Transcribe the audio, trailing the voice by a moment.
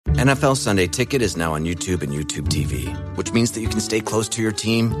NFL Sunday Ticket is now on YouTube and YouTube TV, which means that you can stay close to your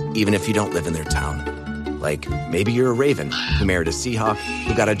team even if you don't live in their town. Like, maybe you're a Raven who married a Seahawk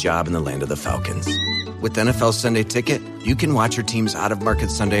who got a job in the land of the Falcons. With NFL Sunday Ticket, you can watch your team's out-of-market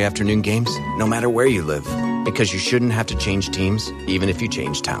Sunday afternoon games no matter where you live, because you shouldn't have to change teams even if you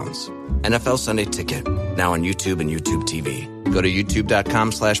change towns. NFL Sunday Ticket, now on YouTube and YouTube TV. Go to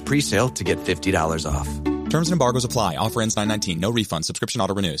youtube.com/presale to get $50 off. Terms and embargoes apply. Offer ends 9/19. No refund. Subscription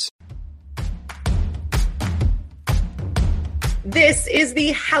auto renews. This is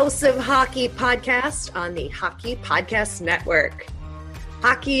the House of Hockey podcast on the Hockey Podcast Network.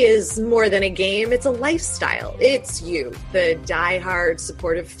 Hockey is more than a game. It's a lifestyle. It's you, the diehard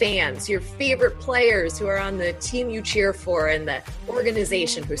supportive fans, your favorite players who are on the team you cheer for, and the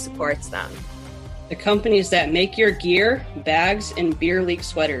organization who supports them. The companies that make your gear, bags, and beer league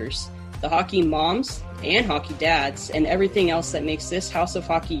sweaters. The hockey moms and hockey dads, and everything else that makes this House of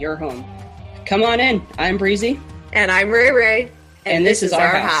Hockey your home. Come on in. I'm Breezy. And I'm Ray Ray. And this is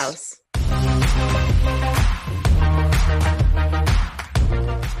our house.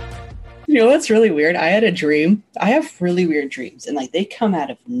 You know what's really weird? I had a dream. I have really weird dreams, and like they come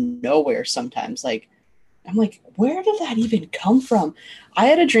out of nowhere sometimes. Like, I'm like, where did that even come from? I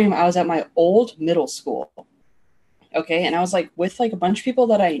had a dream. I was at my old middle school. Okay, and I was like with like a bunch of people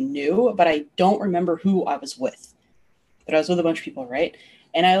that I knew, but I don't remember who I was with. But I was with a bunch of people, right?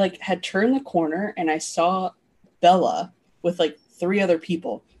 And I like had turned the corner and I saw Bella with like 3 other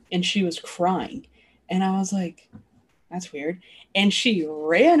people, and she was crying. And I was like, that's weird. And she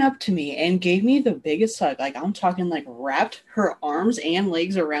ran up to me and gave me the biggest hug. Like, I'm talking like wrapped her arms and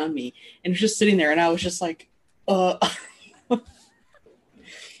legs around me and was just sitting there. And I was just like,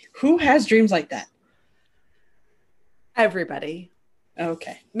 who has dreams like that? Everybody.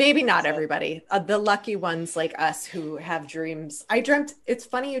 Okay. Maybe not everybody. The lucky ones like us who have dreams. It's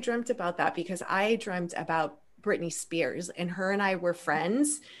funny you dreamt about that, because I dreamt about Britney Spears, and her and I were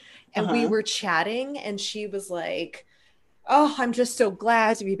friends, and we were chatting, and she was like, oh, I'm just so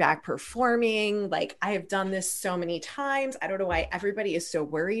glad to be back performing. Like, I have done this so many times. I don't know why everybody is so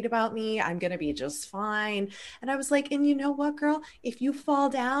worried about me. I'm going to be just fine. And I was like, and you know what, girl? If you fall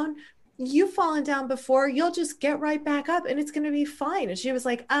down, you've fallen down before, you'll just get right back up and it's going to be fine. And she was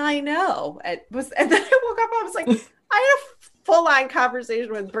like, I know. And then I woke up, I was like, I had a full-on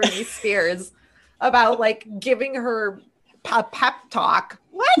conversation with Britney Spears about like giving her a pep talk.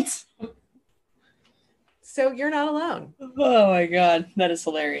 What? So you're not alone. Oh my God. That is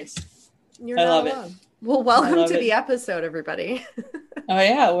hilarious. You're not alone. Well, welcome to the episode, everybody. Oh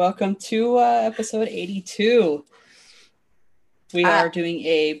yeah. Welcome to episode 82. We are doing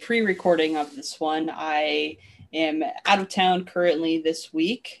a pre-recording of this one. I am out of town currently this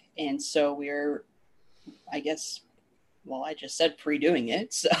week, and so we're, I guess, well, I just said pre-doing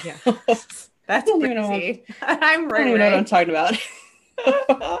it. So yeah. That's crazy. I'm right. I don't even know what I'm talking about.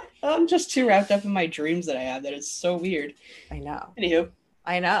 I'm just too wrapped up in my dreams that I have. That is so weird. I know. Anywho.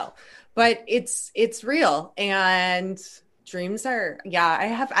 I know. But it's real. And dreams are, I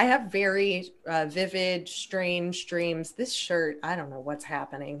have very vivid, strange dreams. This shirt, I don't know what's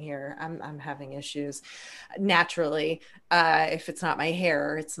happening here. I'm having issues naturally. If it's not my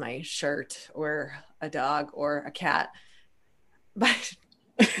hair, it's my shirt or a dog or a cat. But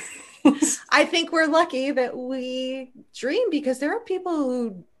I think we're lucky that we dream, because there are people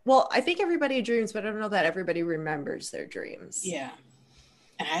who, well, I think everybody dreams, but I don't know that everybody remembers their dreams. Yeah.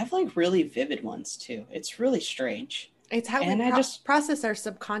 And I have like really vivid ones too. It's really strange. It's how we just process our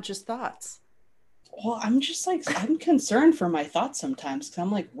subconscious thoughts. Well, I'm just like, I'm concerned for my thoughts sometimes, because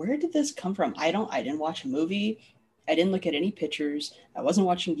I'm like, where did this come from? I didn't watch a movie. I didn't look at any pictures. I wasn't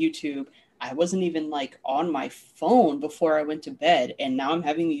watching YouTube. I wasn't even like on my phone before I went to bed. And now I'm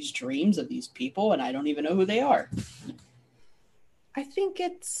having these dreams of these people and I don't even know who they are. I think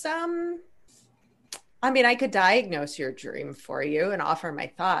it's, I mean, I could diagnose your dream for you and offer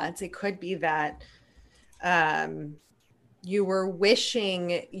my thoughts. It could be that you were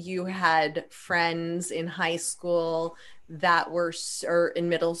wishing you had friends in high school that were, or in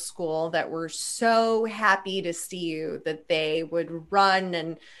middle school, that were so happy to see you that they would run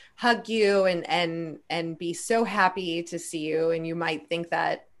and hug you and be so happy to see you. And you might think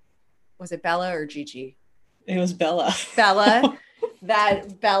that, was it Bella or Gigi? It was Bella. Bella.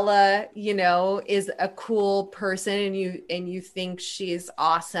 That Bella, you know, is a cool person, and you think she's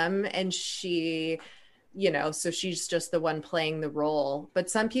awesome, and she, you know, so she's just the one playing the role. But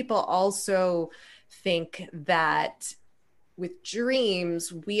some people also think that with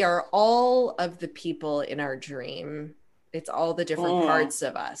dreams, we are all of the people in our dream. It's all the different parts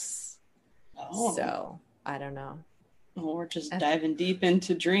of us. Oh. So I don't know. Well, we're just diving deep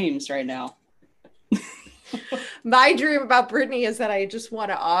into dreams right now. My dream about Brittany is that I just want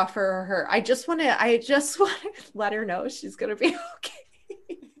to offer her, I just want to let her know she's going to be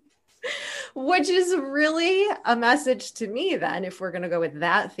okay. Which is really a message to me then, if we're going to go with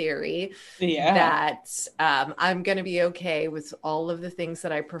that theory, that I'm going to be okay with all of the things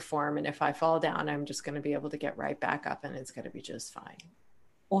that I perform. And if I fall down, I'm just going to be able to get right back up and it's going to be just fine.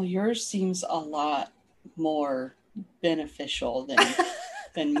 Well, yours seems a lot more beneficial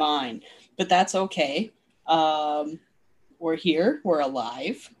than mine, but that's okay. We're here, we're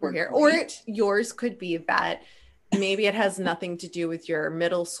alive, we're here. Great. Or yours could be that maybe it has nothing to do with your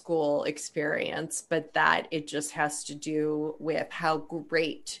middle school experience, but that it just has to do with how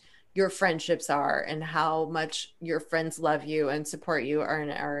great your friendships are and how much your friends love you and support you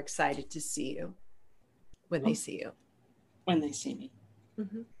and are excited to see you when they see you. When they see me.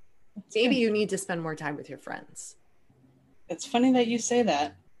 Mm-hmm. Maybe you need to spend more time with your friends. It's funny that you say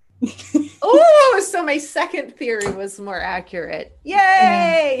that. Oh, so my second theory was more accurate.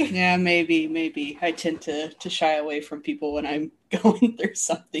 Yay! Yeah, maybe. I tend to shy away from people when I'm going through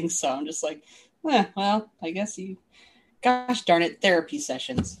something, so I'm just like, well, I guess gosh darn it, therapy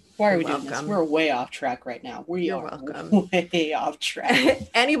sessions. Why are we doing this? We're way off track right now. You're welcome. Way off track.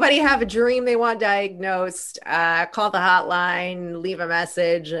 Anybody have a dream they want diagnosed, call the hotline, leave a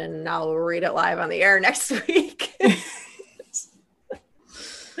message, and I'll read it live on the air next week.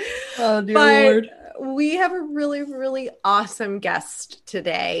 Oh, dear Lord. We have a really, really awesome guest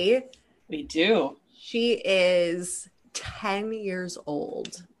today. We do. She is 10 years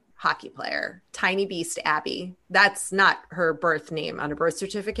old, hockey player, Tiny Beast Abby. That's not her birth name on her birth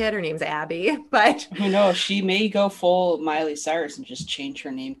certificate. Her name's Abby, but who knows? She may go full Miley Cyrus and just change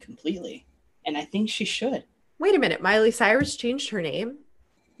her name completely. And I think she should. Wait a minute. Miley Cyrus changed her name?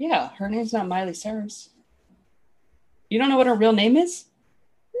 Yeah, her name's not Miley Cyrus. You don't know what her real name is?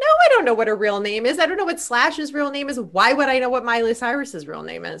 No, I don't know what her real name is. I don't know what Slash's real name is. Why would I know what Miley Cyrus's real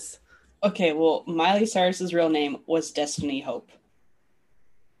name is? Okay, well, Miley Cyrus's real name was Destiny Hope.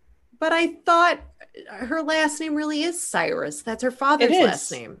 But I thought her last name really is Cyrus. That's her father's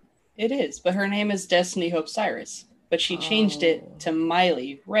last name. It is, but her name is Destiny Hope Cyrus. But she changed it to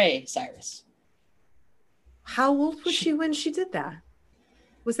Miley Ray Cyrus. How old was she when she did that?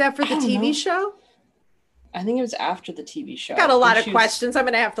 Was that for the TV show? I think it was after the TV show. Got a lot of questions. I'm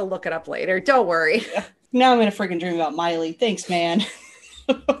going to have to look it up later. Don't worry. Now I'm going to freaking dream about Miley. Thanks, man.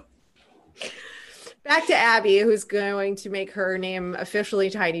 Back to Abby, who's going to make her name officially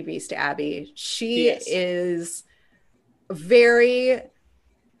Tiny Beast Abby. She is very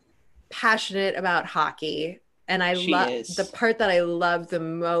passionate about hockey. And I love the part that I love the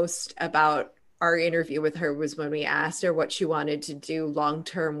most about our interview with her was when we asked her what she wanted to do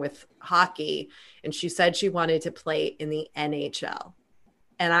long-term with hockey. And she said she wanted to play in the NHL.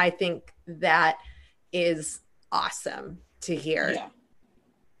 And I think that is awesome to hear. Yeah.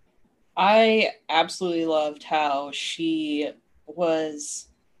 I absolutely loved how she was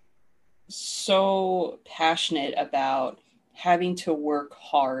so passionate about having to work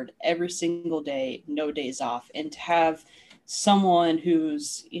hard every single day, no days off, and to have someone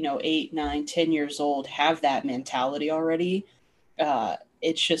who's, 8, 9, 10 years old have that mentality already.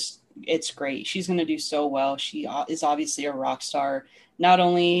 It's great. She's going to do so well. She is obviously a rock star, not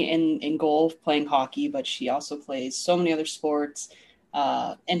only in goal playing hockey, but she also plays so many other sports.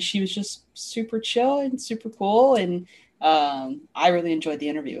 And she was just super chill and super cool. And I really enjoyed the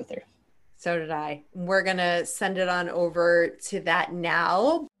interview with her. So did I. We're going to send it on over to that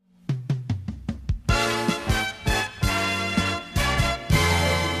now.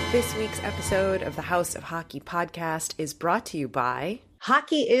 This week's episode of the House of Hockey podcast is brought to you by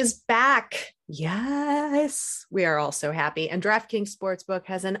Hockey is back. Yes, we are all so happy. And DraftKings Sportsbook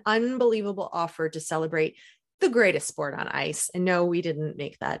has an unbelievable offer to celebrate the greatest sport on ice. And no, we didn't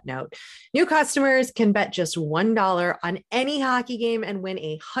make that note. New customers can bet just $1 on any hockey game and win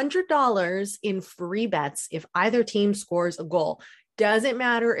 $100 in free bets if either team scores a goal. Doesn't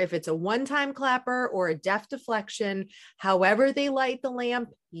matter if it's a one-time clapper or a deft deflection, however they light the lamp,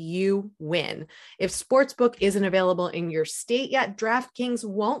 you win. If Sportsbook isn't available in your state yet, DraftKings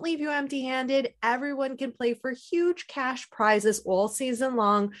won't leave you empty-handed. Everyone can play for huge cash prizes all season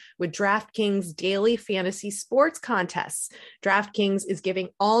long with DraftKings daily fantasy sports contests. DraftKings is giving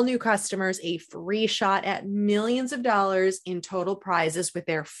all new customers a free shot at millions of dollars in total prizes with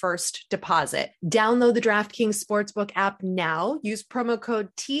their first deposit. Download the DraftKings Sportsbook app now. Use promo code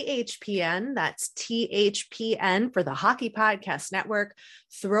THPN. That's THPN for the Hockey Podcast Network.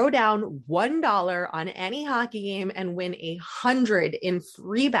 Throw down $1 on any hockey game and win 100 in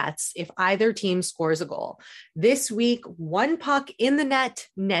free bets if either team scores a goal. This week, one puck in the net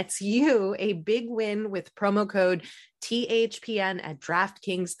nets you a big win with promo code THPN at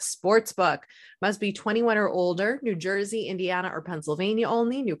DraftKings Sportsbook. Must be 21 or older, New Jersey, Indiana, or Pennsylvania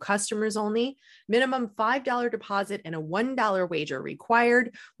only, new customers only. Minimum $5 deposit and a $1 wager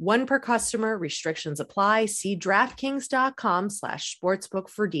required. One per customer. Restrictions apply. See DraftKings.com/sportsbook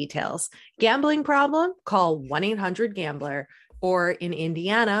for details. Gambling problem? Call 1-800-GAMBLER, or in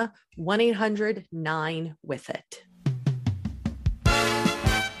Indiana, 1-800-9-WITH-IT.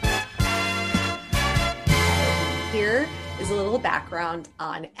 Here is a little background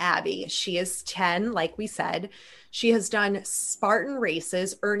on Abby. She is 10, like we said. She has done Spartan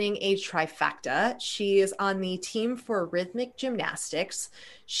races, earning a trifecta. She is on the team for rhythmic gymnastics.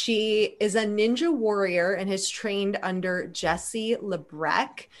 She is a ninja warrior and has trained under Jessie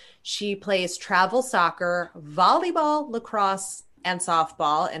Lebrec. She plays travel soccer, volleyball, lacrosse, and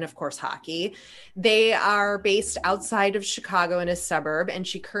softball, and of course, hockey. They are based outside of Chicago in a suburb, and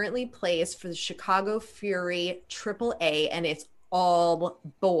she currently plays for the Chicago Fury AAA, and it's all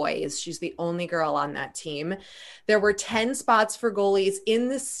boys. She's the only girl on that team. There were 10 spots for goalies in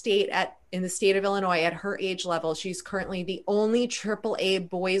the state of Illinois at her age level. She's currently the only AAA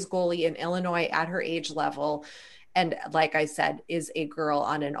boys goalie in Illinois at her age level. And like I said, is a girl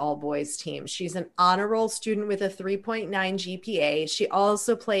on an all boys team. She's an honor roll student with a 3.9 GPA. She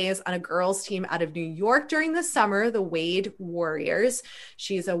also plays on a girls team out of New York during the summer, the Wade Warriors.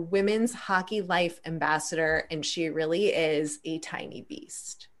 She's a women's hockey life ambassador, and she really is a tiny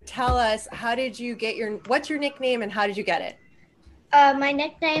beast. Tell us, what's your nickname and how did you get it? My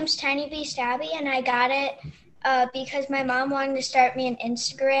nickname's Tiny Beast Abby, and I got it because my mom wanted to start me an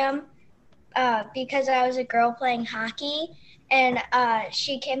Instagram. Because I was a girl playing hockey, and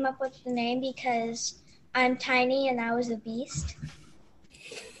she came up with the name because I'm tiny and I was a beast.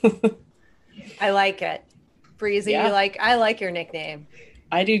 I like it. Breezy, Yeah. I like your nickname.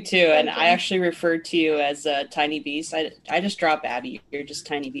 I do too, and I actually referred to you as a Tiny Beast. I just drop Abby. You're just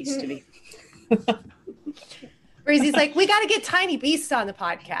Tiny Beast to me. Breezy's like, we got to get Tiny Beast on the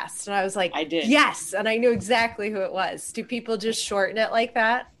podcast. And I was like, I did. Yes. And I knew exactly who it was. Do people just shorten it like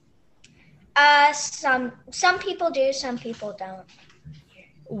that? Some people do, some people don't.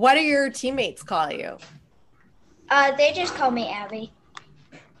 What do your teammates call you? They just call me Abby.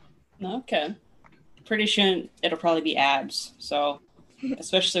 Okay. Pretty sure it'll probably be Abs. So,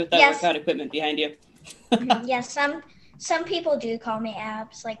 especially with that Yes. workout equipment behind you. Yes, some people do call me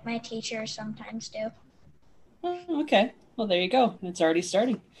Abs, like my teachers sometimes do. Oh, okay. Well, there you go. It's already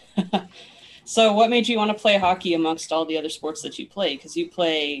starting. So, what made you want to play hockey amongst all the other sports that you play? Because you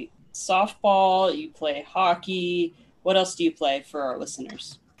play softball, you play hockey. What else do you play for our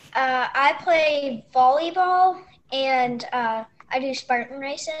listeners? I play volleyball, and I do Spartan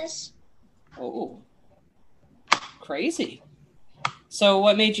races. Oh, crazy. So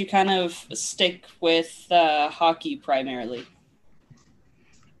what made you kind of stick with hockey primarily?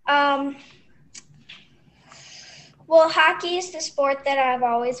 Well, hockey is the sport that I've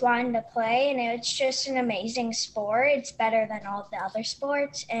always wanted to play, and it's just an amazing sport. It's better than all the other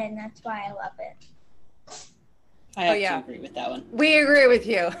sports, and that's why I love it. I have to agree with that one. We agree with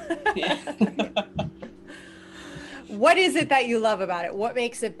you. Yeah. What is it that you love about it? What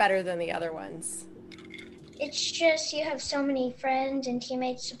makes it better than the other ones? It's just you have so many friends and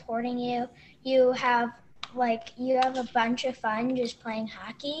teammates supporting you. You have a bunch of fun just playing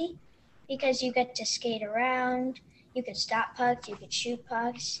hockey because you get to skate around. You could stop pucks, you could shoot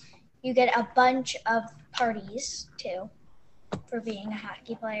pucks. You get a bunch of parties, too, for being a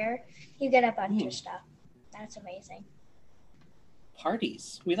hockey player. You get a bunch of stuff. That's amazing.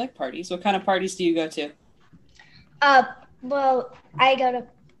 Parties. We like parties. What kind of parties do you go to? Well, I go to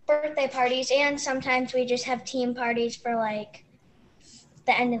birthday parties, and sometimes we just have team parties for,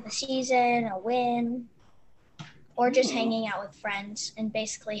 the end of the season, a win, or just hanging out with friends and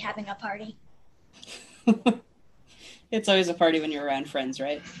basically having a party. It's always a party when you're around friends,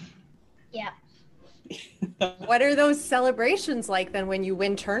 right? Yeah. What are those celebrations like then when you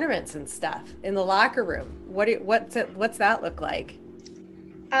win tournaments and stuff in the locker room? What's that look like?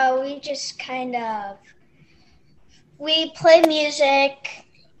 We just we play music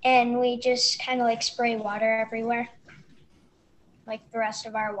and we just kind of spray water everywhere. Like the rest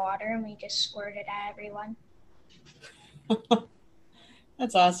of our water, and we just squirt it at everyone.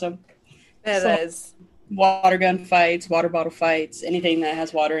 That's awesome. It is. Water gun fights, water bottle fights, anything that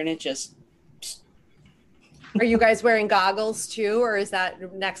has water in it, just... Are you guys wearing goggles too, or is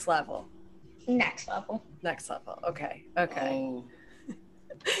that next level? Next level. Next level. Okay. Okay. Oh.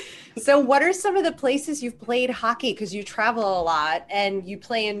 So what are some of the places you've played hockey? Because you travel a lot and you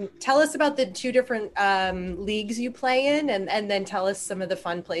play in, tell us about the two different leagues you play in, and then tell us some of the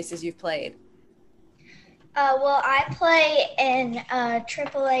fun places you've played. Well, I play in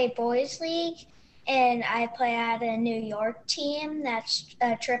AAA Boys League, and I play at a New York team that's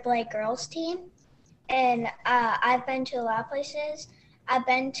a AAA Girls team. And I've been to a lot of places. I've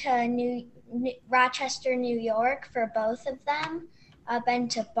been to Rochester, New York for both of them. I've been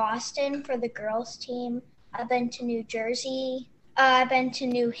to Boston for the girls team. I've been to New Jersey. I've been to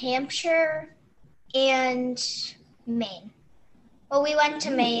New Hampshire and Maine. Well, we went to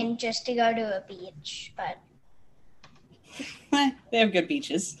Maine just to go to a beach, but They have good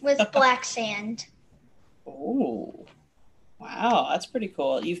beaches. with black sand. Oh, wow. That's pretty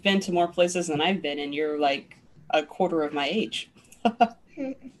cool. You've been to more places than I've been, and you're like a quarter of my age.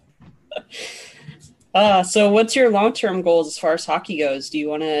 So what's your long-term goals as far as hockey goes? Do you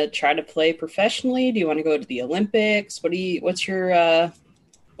want to try to play professionally? Do you want to go to the Olympics? What's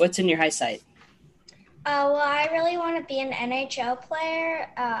in your high sight? Well, I really want to be an NHL player.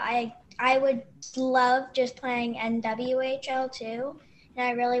 I would love just playing NWHL too, and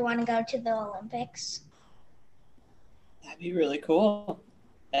I really want to go to the Olympics. That'd be really cool.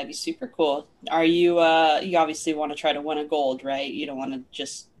 That'd be super cool. Are you you obviously want to try to win a gold, right? You don't want to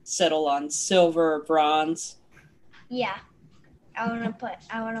just settle on silver or bronze. Yeah, I want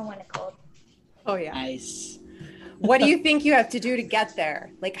to win a gold. Oh yeah. Nice. What do you think you have to do to get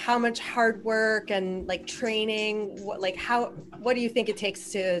there? Like how much hard work and like training? What do you think it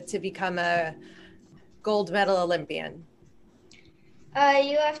takes to become a gold medal Olympian?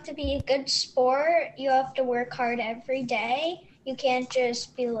 You have to be a good sport. You have to work hard every day. You can't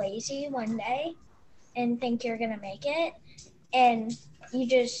just be lazy one day and think you're gonna make it. And you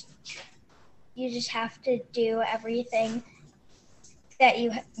just have to do everything that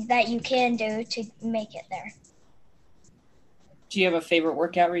you can do to make it there. Do you have a favorite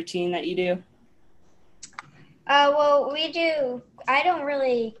workout routine that you do? Well, we do. I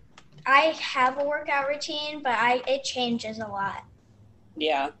have a workout routine, but it changes a lot.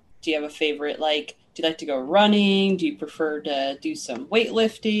 Yeah. Do you have a favorite, like, do you like to go running? Do you prefer to do some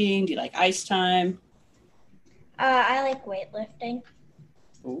weightlifting? Do you like ice time? I like weightlifting.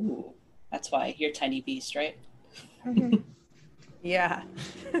 Ooh, that's why you're a tiny beast, right? Mm-hmm. Yeah.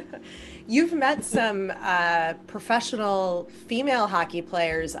 You've met some professional female hockey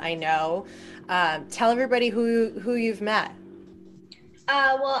players, I know. Tell everybody who you've met.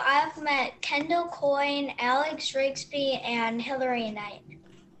 Well, I've met Kendall Coyne, Alex Rigsby, and Hillary Knight.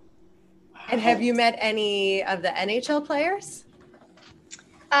 And have you met any of the NHL players?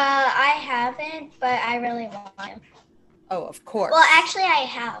 I haven't, but I really want to. Oh, of course. Well, actually, I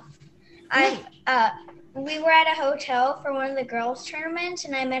have. We were at a hotel for one of the girls' tournaments,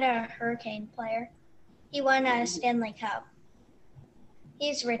 and I met a Hurricane player. He won a Stanley Cup.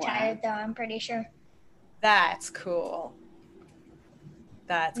 He's retired, though, I'm pretty sure. That's cool.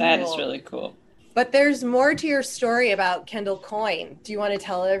 That cool. Is really cool. But there's more to your story about Kendall Coyne. Do you want to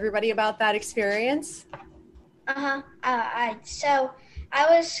tell everybody about that experience? So I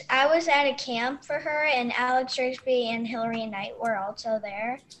was at a camp for her, and Alex Rigsby and Hillary Knight were also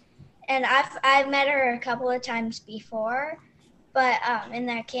there. And I've met her a couple of times before, but in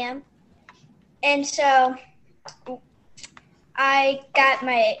that camp. And so I got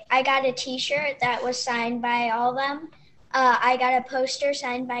a T-shirt that was signed by all of them. I got a poster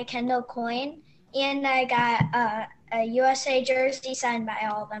signed by Kendall Coyne, and I got a USA jersey signed by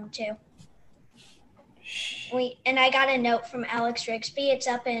all of them too. And I got a note from Alex Rigsby.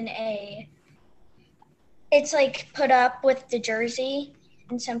 It's like put up with the jersey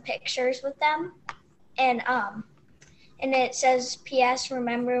and some pictures with them, and it says, "P.S.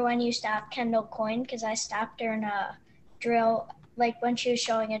 Remember when you stopped Kendall Coyne?" Because I stopped her in a drill. Like when she was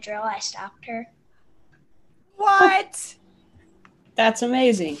showing a drill, I stopped her. What? That's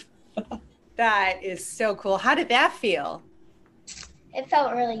amazing. That is so cool. How did that feel? It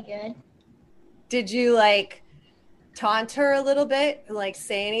felt really good. Did you like taunt her a little bit? Like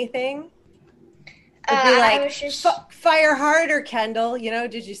say anything? Be like, I was just fire harder, Kendall. You know,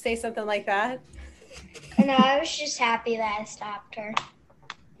 did you say something like that? No, I was just happy that I stopped her.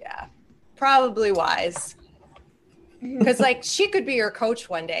 Yeah, probably wise. Because like she could be your coach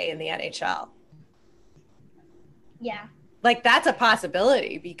one day in the NHL. Yeah. Like that's a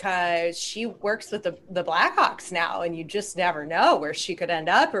possibility because she works with the Blackhawks now, and you just never know where she could end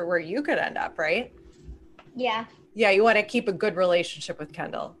up or where you could end up, right? Yeah. Yeah, you want to keep a good relationship with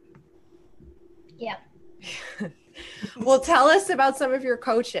Kendall. Yeah. Well, tell us about some of your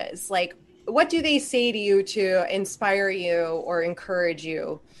coaches. Like, what do they say to you to inspire you or encourage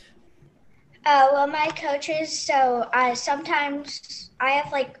you? Well, my coaches, so sometimes I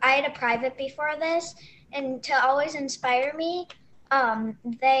had a private before this, and to always inspire me,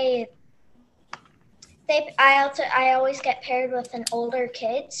 they I always get paired with an older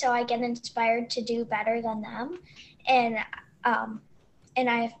kid, so I get inspired to do better than them, and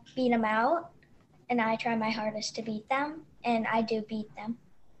I beat them out, and I try my hardest to beat them, and I do beat them.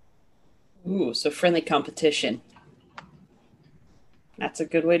 Ooh, so friendly competition. That's a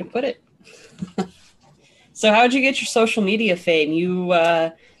good way to put it. So how'd you get your social media fame?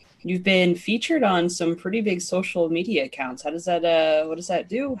 You've been featured on some pretty big social media accounts. How does that what does that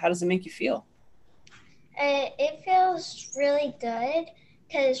do? How does it make you feel? It feels really good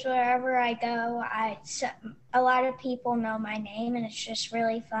because wherever I go, a lot of people know my name, and it's just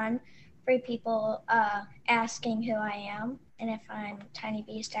really fun for people asking who I am and if I'm Tiny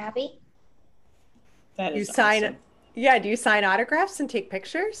Beast Abby. That is sign awesome. Yeah, do you sign autographs and take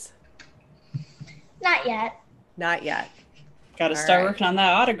pictures? Not yet. Not yet. Got to All start right. working on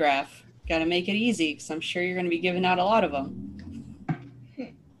that autograph. Got to make it easy because I'm sure you're going to be giving out a lot of them.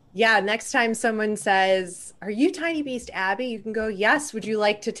 Yeah, next time someone says, "Are you Tiny Beast Abby?" you can go, "Yes, would you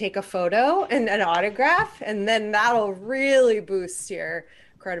like to take a photo and an autograph?" And then that'll really boost your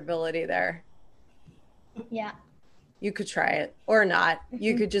credibility there. Yeah. You could try it or not.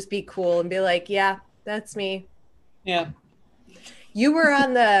 You could just be cool and be like, "Yeah, that's me." Yeah. You were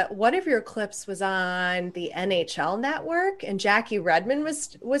on one of your clips was on the NHL Network, and Jackie Redmond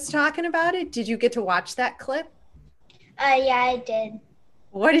was talking about it. Did you get to watch that clip? Yeah, I did.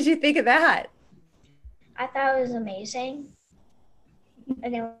 What did you think of that? I thought it was amazing.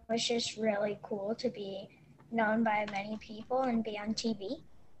 And it was just really cool to be known by many people and be on TV.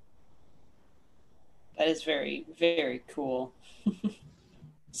 That is very, very cool.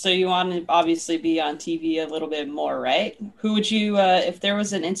 So you want to obviously be on TV a little bit more, right? Who would you, if there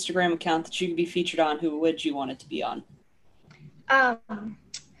was an Instagram account that you could be featured on, who would you want it to be on? That's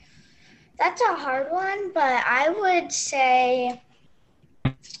a hard one, but I would say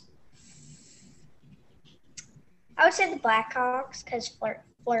the Blackhawks because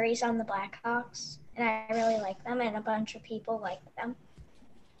Fleury's on the Blackhawks, and I really like them, and a bunch of people like them.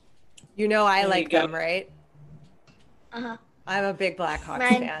 You know I There like you go. them, right? Uh-huh. I'm a big Blackhawks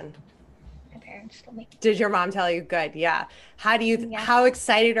fan. My parents told me. Did your mom tell you? Good, yeah. How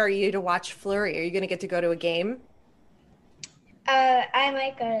excited are you to watch Fleury? Are you going to get to go to a game? I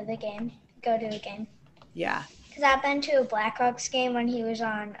might go to a game. Yeah. Because I've been to a Blackhawks game when he was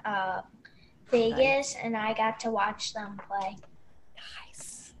on Vegas, and I got to watch them play.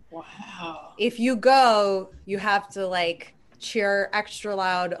 Nice. Wow. If you go, you have to cheer extra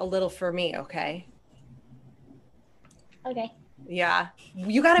loud a little for me, okay? Okay. Yeah.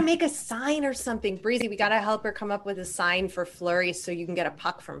 You got to make a sign or something. Breezy, we got to help her come up with a sign for Fleury so you can get a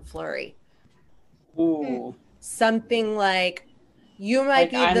puck from Fleury. Ooh. Something like, you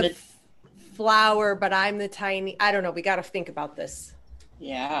might be the flower, but I'm the tiny. I don't know. We got to think about this.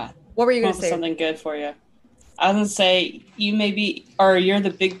 Yeah. What were you going to say? Something good for you. I was going to say, you're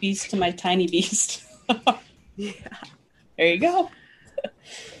the big beast to my tiny beast. Yeah. There you go.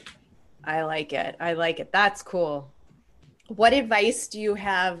 I like it. That's cool. What advice do you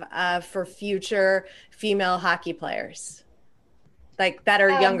have for future female hockey players, that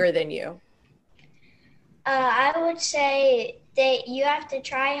are younger than you? I would say that you have to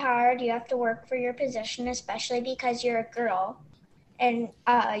try hard. You have to work for your position, especially because you're a girl. And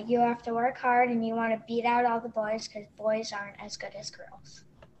you have to work hard, and you want to beat out all the boys because boys aren't as good as girls.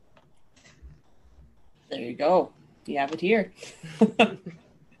 There you go. You have it here.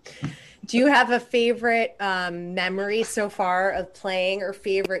 Do you have a favorite memory so far of playing, or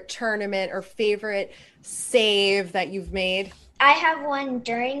favorite tournament, or favorite save that you've made? I have one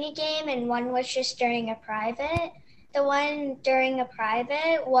during a game, and one was just during a private. The one during a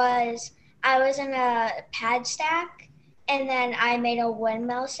private was I was in a pad stack, and then I made a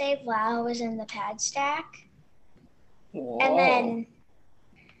windmill save while I was in the pad stack. Whoa.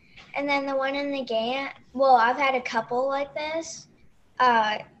 And then the one in the game, well, I've had a couple like this.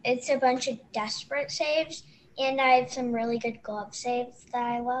 It's a bunch of desperate saves, and I have some really good glove saves that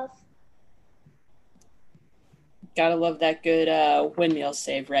I love. Gotta love that good windmill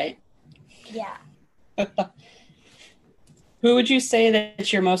save, right? Yeah. Who would you say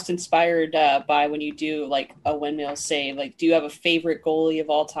that you're most inspired by when you do a windmill save? Do you have a favorite goalie of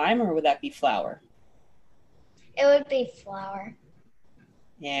all time, or would that be Flower? It would be Flower.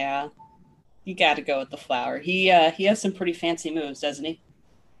 Yeah, you got to go with the Flower. He has some pretty fancy moves, doesn't he?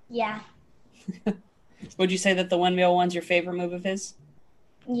 Yeah. Would you say that the windmill one's your favorite move of his?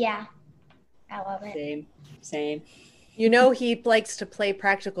 Yeah. I love it. Same. You know he likes to play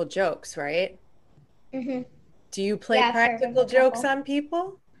practical jokes, right? Mm-hmm. Do you play Yeah, I've heard of practical a jokes couple. on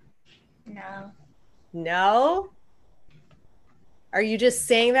people? No. No? Are you just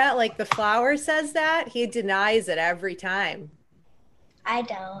saying that like the flower says that? He denies it every time. I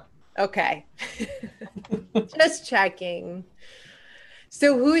don't. Okay. Just checking.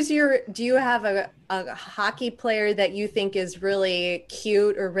 So do you have a hockey player that you think is really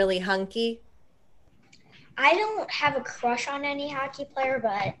cute or really hunky? I don't have a crush on any hockey player,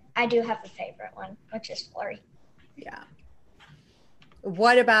 but I do have a favorite one, which is Fleury. Yeah.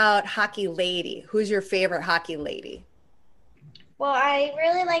 What about hockey lady? Who's your favorite hockey lady? Well, I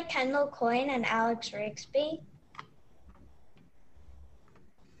really like Kendall Coyne and Alex Rigsby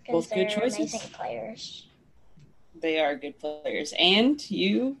because Both good they're choices. amazing players. They are good players. And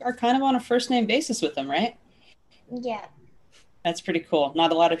you are kind of on a first name basis with them, right? Yeah. That's pretty cool.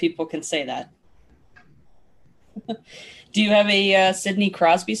 Not a lot of people can say that. Do you have a Sidney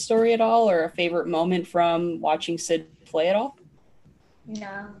Crosby story at all, or a favorite moment from watching Sid play at all?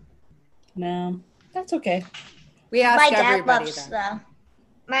 No. No, that's okay. We ask My dad everybody loves that.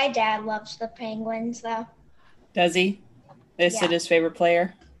 My dad loves the Penguins, though. Does he? Is Sid Yeah. his favorite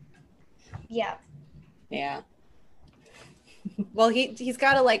player? Yeah. Yeah. Well, he's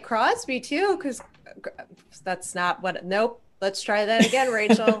got to like Crosby too, because that's not what. Nope. Let's try that again,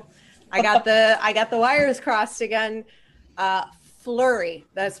 Rachel. I got the wires crossed again. Flurry.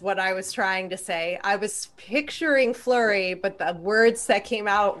 That's what I was trying to say. I was picturing Flurry, but the words that came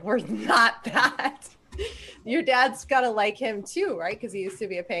out were not that. Your dad's got to like him too, right? Because he used to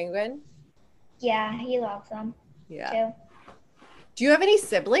be a Penguin. Yeah, he loves them, Yeah. too. Do you have any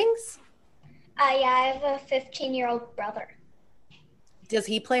siblings? Yeah, I have a 15-year-old brother. Does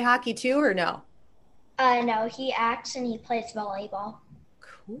he play hockey too, or no? No, he acts and he plays volleyball.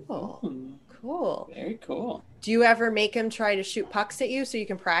 Cool. Ooh, Cool. very cool. Do you ever make him try to shoot pucks at you so you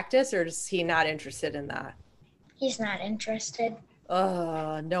can practice, or is he not interested in that? He's not interested.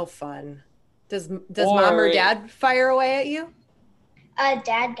 Oh, no fun. Does mom or Or- dad fire away at you?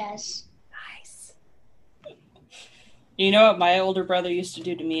 Dad does. Nice. You know what my older brother used to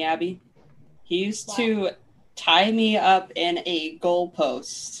do to me, Abby? He used to tie me up in a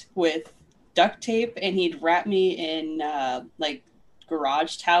goalpost with duct tape, and he'd wrap me in like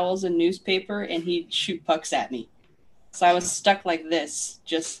garage towels and newspaper, and he'd shoot pucks at me. So I was stuck like this,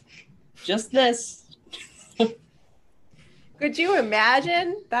 just this. Could you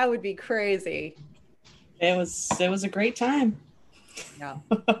imagine? That would be crazy. It was a great time. Yeah.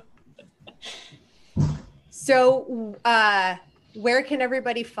 So, where can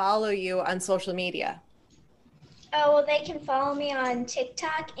everybody follow you on social media? Oh, well, they can follow me on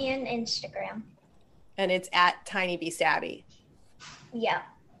TikTok and Instagram. And it's at Tiny Beast Abby. Yeah.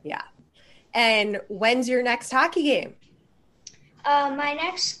 Yeah. And when's your next hockey game? My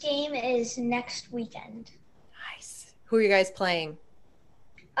next game is next weekend. Nice. Who are you guys playing?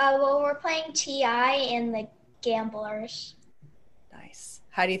 Well, we're playing TI and the Gamblers. Nice.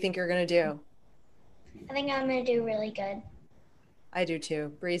 How do you think you're going to do? I think I'm going to do really good. I do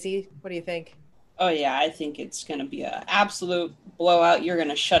too. Breezy, what do you think? Oh yeah, I think it's going to be an absolute blowout. You're going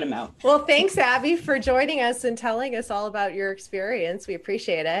to shut him out. Well, thanks, Abby, for joining us and telling us all about your experience. We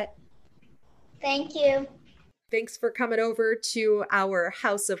appreciate it. Thank you. Thanks for coming over to our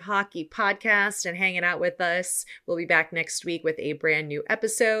House of Hockey podcast and hanging out with us. We'll be back next week with a brand new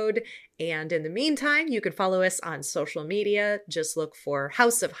episode. And in the meantime, you can follow us on social media. Just look for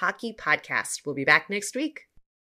House of Hockey podcast. We'll be back next week.